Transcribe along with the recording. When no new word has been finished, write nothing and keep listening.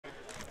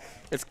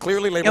It's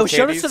clearly labeled Yo, shout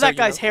out candies, to so that you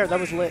guy's know. hair. That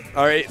was lit.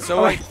 All right, so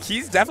All right.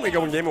 he's definitely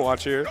going Game &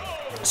 Watch here.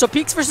 So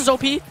Peaks versus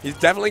OP. He's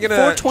definitely gonna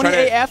 420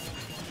 try to- AF.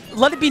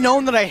 Let it be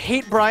known that I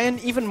hate Brian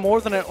even more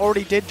than I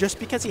already did just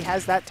because he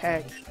has that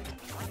tag.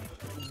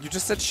 You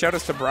just said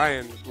shout-outs to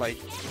Brian, like.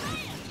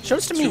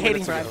 Shouts to me 2 hating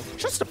minutes Brian. ago.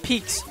 Shouts to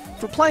Peaks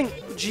for playing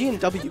G and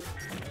W.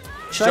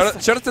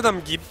 Shout out to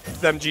them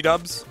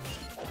G-dubs.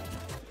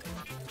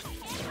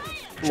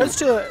 Shouts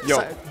to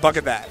Yo,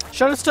 bucket that.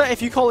 Shouts to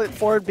if you call it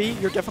forward B,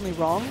 you're definitely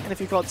wrong, and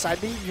if you call it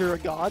side B, you're a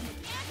god.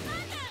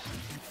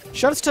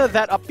 Shouts to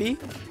that up B.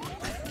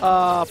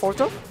 Forward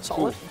throw,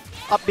 solid.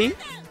 Ooh. Up B.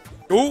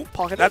 Ooh,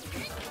 Pocket that. it.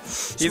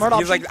 He's Smart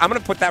option. like, I'm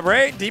gonna put that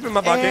right deep in my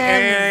bucket,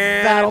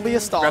 And that'll be a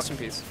stock. Rest in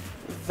peace.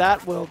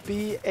 That will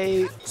be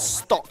a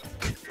stock.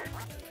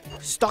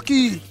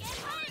 Stocky.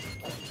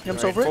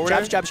 Jumps over it. forward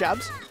Jabs, air. jabs,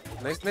 jabs.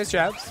 Nice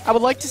jabs. I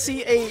would like to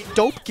see a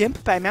dope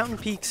gimp by Mountain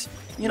Peaks.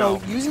 You know,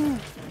 No. using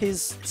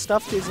his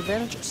stuff to his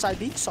advantage. Side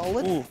B,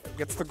 solid. Ooh,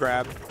 gets the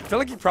grab. I feel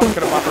like he probably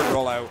could have buffered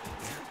roll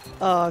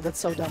out. That's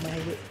so dumb. I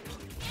hate it.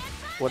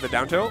 With the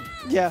down tilt?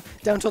 Yeah,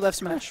 down tilt F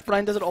smash.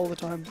 Brian does it all the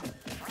time.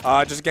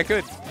 Just get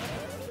good.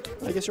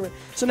 I guess you're right.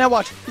 So now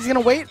watch. He's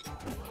gonna wait.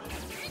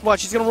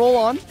 Watch. He's gonna roll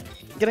on.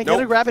 Gonna get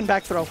Nope. a grab and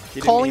back throw.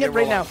 He Calling it didn't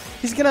right roll now. on.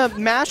 He's gonna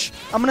mash.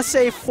 I'm gonna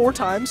say 4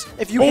 times.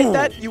 If you hit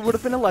that, you would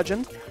have been a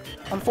legend.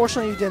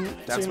 Unfortunately, you didn't.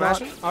 Down so you're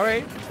smashing? All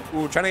right.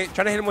 Ooh, trying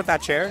to hit him with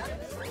that chair.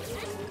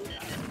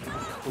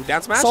 Ooh,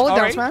 down smash? Solid All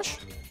down right. smash.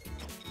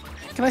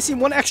 Can I see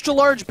 1 extra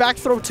large back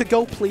throw to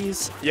go,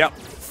 please? Yep.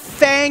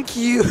 Thank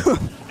you.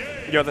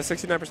 Yo, the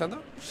 69%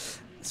 though?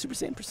 Super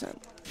Saiyan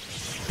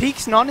 %.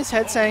 Peaks nodding his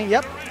head saying,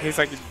 yep. He's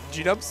like,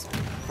 G-dubs?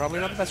 Probably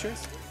not the best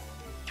choice.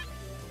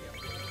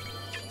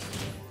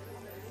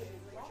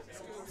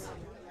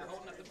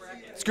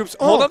 Scoops,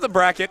 hold up the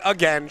bracket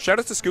again. Shout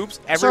out to Scoops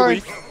every Sorry.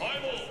 week.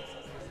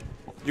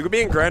 You could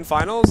be in grand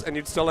finals and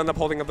you'd still end up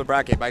holding up the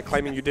bracket by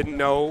claiming you didn't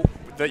know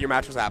that your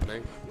match was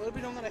happening. Let it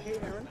be known that I hate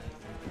Aaron.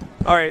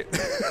 All right.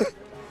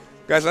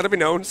 Guys, let it be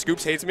known,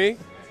 Scoops hates me.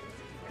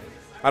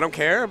 I don't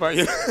care, but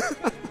you know.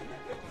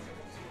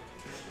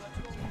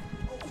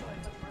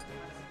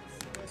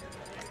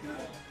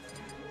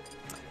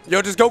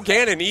 Yo, just go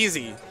Ganon,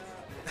 easy.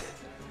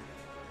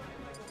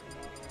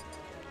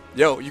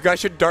 Yo, you guys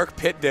should Dark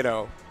Pit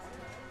Ditto.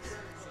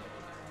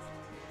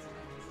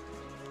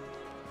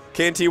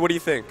 KNT, what do you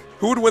think?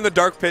 Who would win the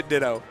Dark Pit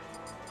Ditto?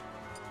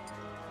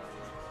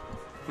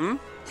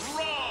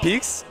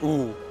 Peaks?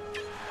 Ooh.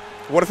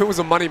 What if it was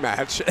a money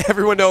match?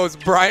 Everyone knows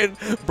Brian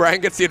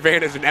gets the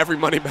advantage in every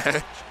money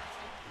match.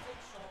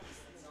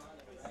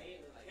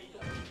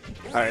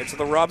 All right, so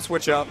the Rob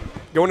switch up.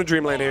 Going to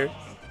Dreamland here.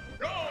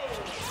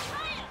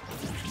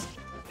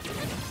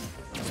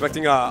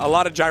 Expecting a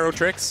lot of gyro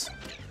tricks.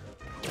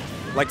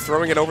 Like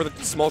throwing it over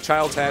the small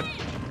child's head.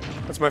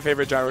 That's my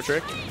favorite gyro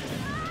trick.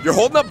 You're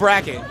holding up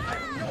bracket.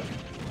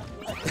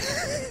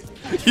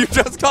 You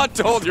just got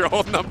told you're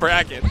holding up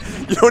bracket.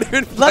 You don't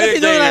even play Let it a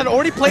be known that I game. had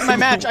already played my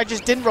match. I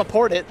just didn't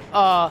report it.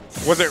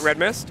 Was it Red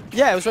Mist?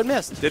 Yeah, it was Red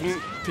Mist.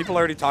 Didn't people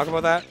already talk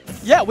about that?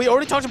 Yeah, we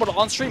already talked about it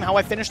on stream, how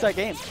I finished that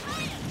game.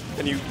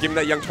 And you give him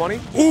that young 20?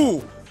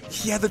 Ooh!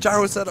 He had the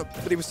gyro setup,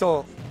 but he was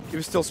still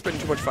spitting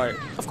too much fire.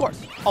 Of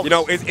course. You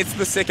know, it's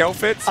the sick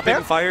outfit, Up air?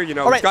 spitting fire. You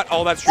know, All right. it's got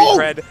all that street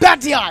cred. Bad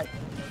DI.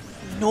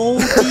 No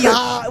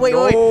DI. Wait,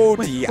 wait, No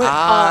wait.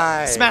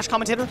 DI. Smash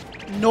commentator.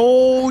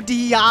 No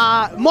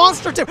DI.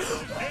 Monster tip.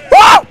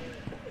 Woo!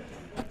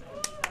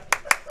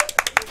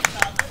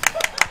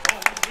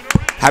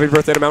 Happy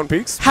birthday to Mountain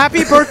Peaks.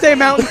 Happy birthday,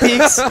 Mountain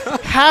Peaks.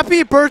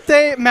 Happy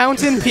birthday,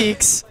 Mountain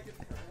Peaks.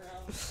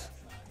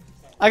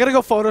 I gotta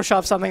go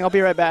Photoshop something. I'll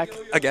be right back.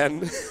 Again.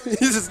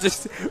 He's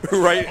just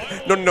right.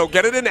 No.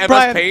 Get it in MS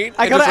Brian, Paint.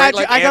 I and gotta just add write, you.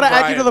 like, I gotta and add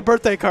you to Brian. the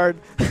birthday card.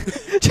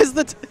 Just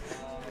the.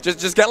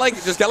 Just get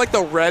like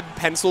the red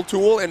pencil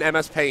tool in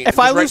MS Paint. If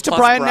I lose to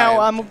Brian now,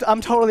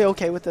 I'm totally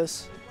okay with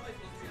this.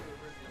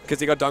 Because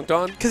he got dunked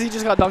on. Because he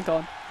just got dunked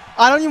on.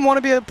 I don't even want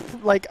to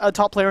be a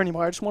top player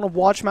anymore. I just want to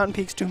watch Mountain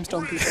Peaks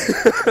tombstone people.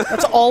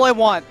 That's all I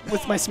want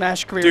with my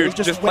Smash career. Dude, is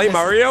just play witness-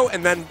 Mario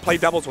and then play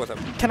doubles with him.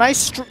 Can I And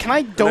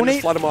then donate?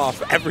 just let him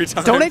off every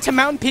time. Donate to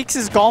Mountain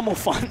Peaks' Gommel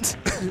fund.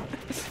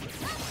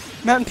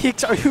 Mountain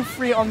Peaks, are you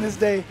free on this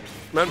day?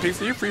 Mountain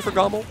Peaks, are you free for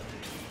Gommel?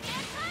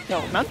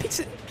 No, Mountain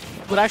Peaks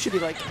would actually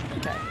be like,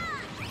 okay,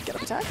 get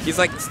up attack. He's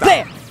like, stop.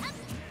 Bam!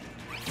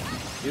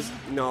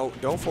 No,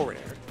 don't forward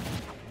air.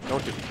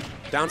 Don't do it.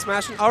 Down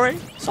smashing. All right.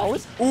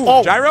 Solid. Ooh,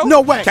 Oh, gyro.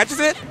 no way. Catches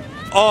it.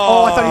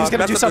 Oh, I thought he was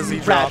gonna do messed up the something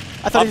Z drop. rad.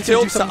 I thought he was gonna do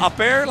Up tilt to something- up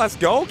air. Let's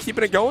go.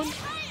 Keeping it going.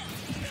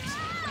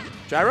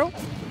 Gyro.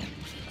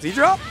 Z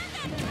drop.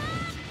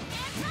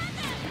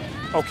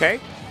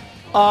 Okay.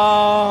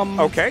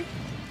 Okay.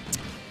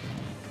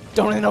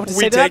 Don't really know what to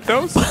We say to take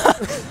that.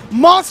 those.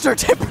 Monster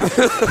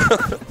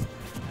tipper.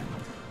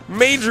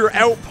 Major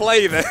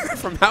outplay there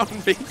from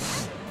Mountain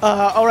Peaks.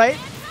 All right.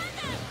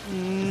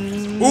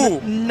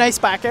 Ooh. Nice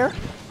back air.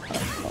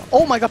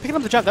 Oh my god, picking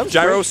up the jab. That was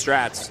Gyro great.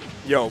 strats.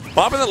 Yo,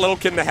 bopping that little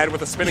kid in the head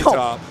with a spinning Yo,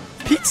 top.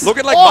 Peaks.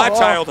 Looking like my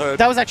childhood.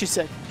 That was actually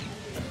sick.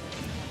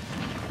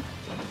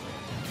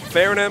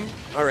 Fairing him.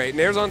 All right,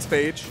 Nair's on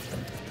stage.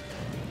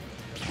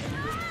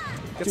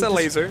 Gets a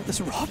laser.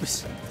 This Rob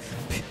is...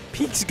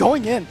 Peaks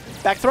going in.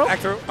 Back throw? Back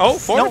throw. Oh,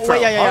 forward no, throw.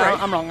 wait, yeah, All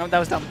right. I'm wrong. That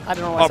was dumb. I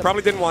don't know why I said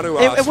probably didn't want to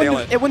stale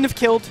it. It wouldn't have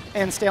killed,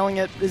 and staling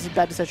it is a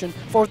bad decision.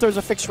 Forward throw is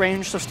a fixed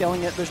range, so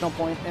staling it, there's no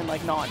point in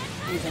like not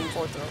using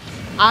forward throw.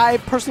 I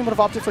personally would have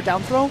opted for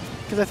down throw,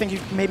 because I think you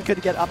maybe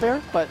could get up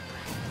air, but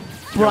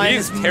Brian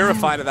is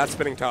terrified of that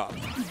spinning top.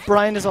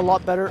 Brian is a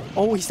lot better.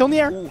 Oh, he's still in the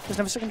air. Doesn't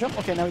have a second jump.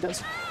 Okay, now he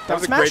does. That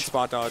was a great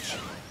spot dodge.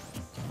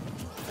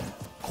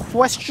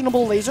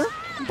 Questionable laser,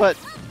 but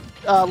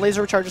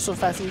laser recharges so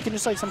fast that you can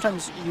just like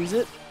sometimes use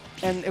it,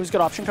 and it was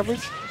good option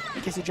coverage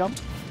in case he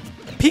jumped.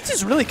 Peaks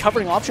is really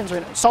covering options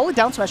right now. Solid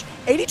down smash.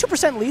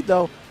 82% lead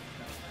though.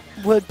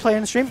 Would play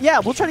on the stream. Yeah,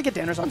 we'll try to get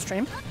Danners on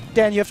stream.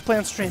 Dan, you have to play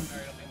on stream.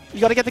 You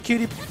got to get the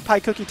cutie pie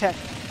cookie tech.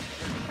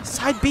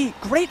 Side B,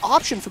 great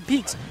option for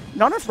Peaks.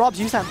 Not enough Robs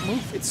use that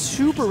move. It's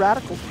super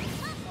radical.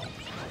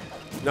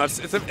 No,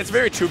 it's a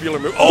very tubular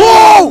move.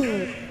 Oh!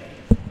 Whoa!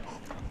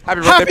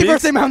 Happy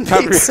birthday, Mountain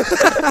Peaks.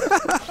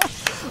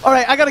 All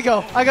right, I gotta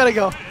go.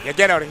 Yeah,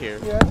 get out of here.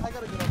 Yeah, I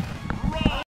gotta go.